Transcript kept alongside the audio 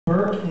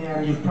guitar,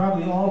 and you've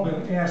probably all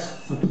been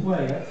asked to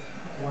play it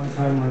one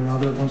time or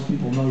another. Most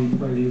people know you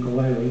play the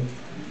ukulele,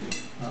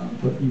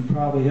 but you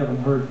probably haven't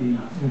heard the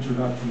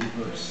introductory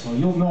verse, so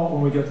you'll know it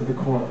when we get to the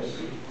chorus.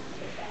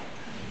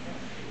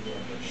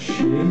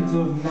 Shades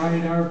of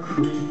night are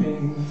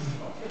creeping,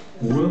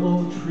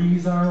 willow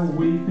trees are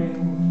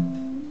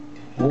weeping,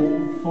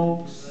 old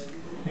folks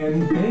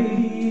and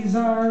babies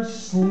are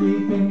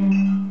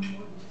sleeping,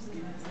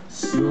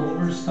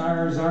 silver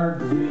stars are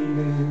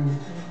gleaming,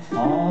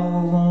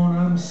 all alone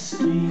I'm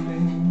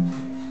scheming,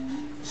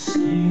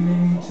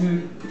 scheming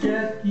to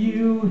get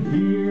you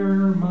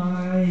here,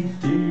 my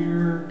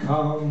dear.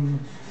 Come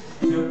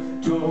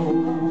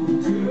tiptoe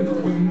to the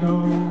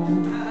window,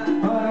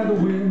 by the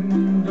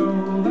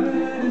window,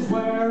 that is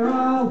where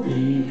I'll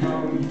be.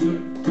 Come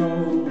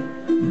tiptoe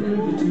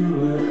through the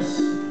tulips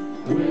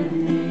with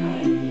me.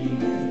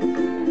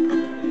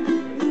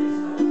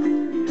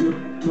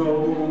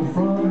 Tiptoe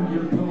from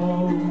your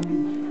pillow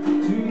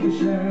to the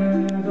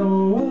shadow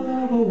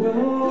of a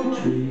willow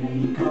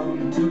tree.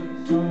 Come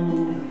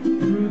tiptoe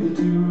through the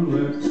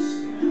tulips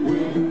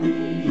with me.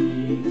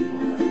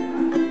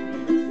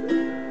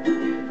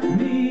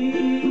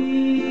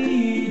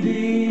 Knee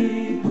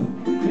deep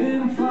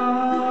in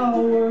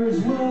flowers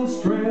we'll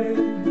stray,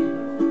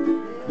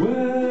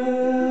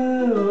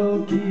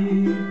 we'll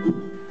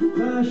keep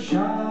the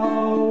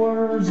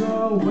showers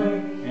away.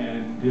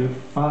 And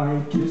if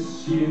I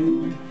kiss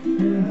you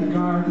in the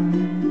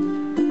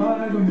garden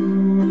by the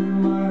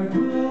moonlight,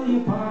 will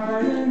you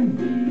pardon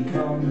me?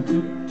 Come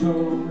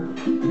tiptoe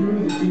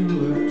through the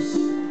tulips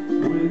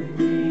with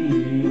me.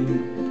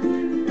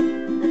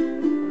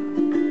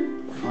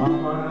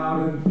 Come on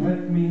out and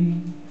pet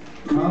me,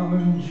 come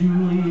and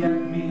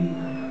Juliet me,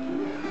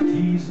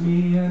 tease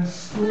me and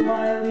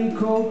slyly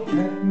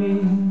coquette me.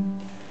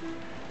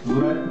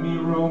 Let me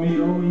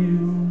Romeo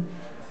you,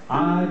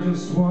 I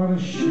just want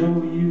to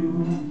show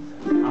you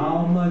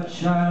how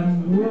much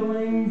I'm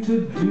willing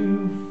to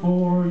do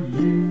for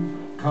you.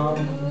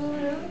 Come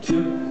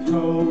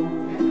tiptoe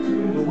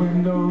to the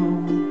window,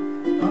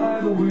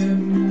 by the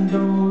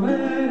window,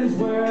 that is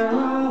where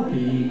I'll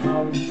be.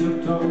 Come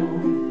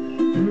tiptoe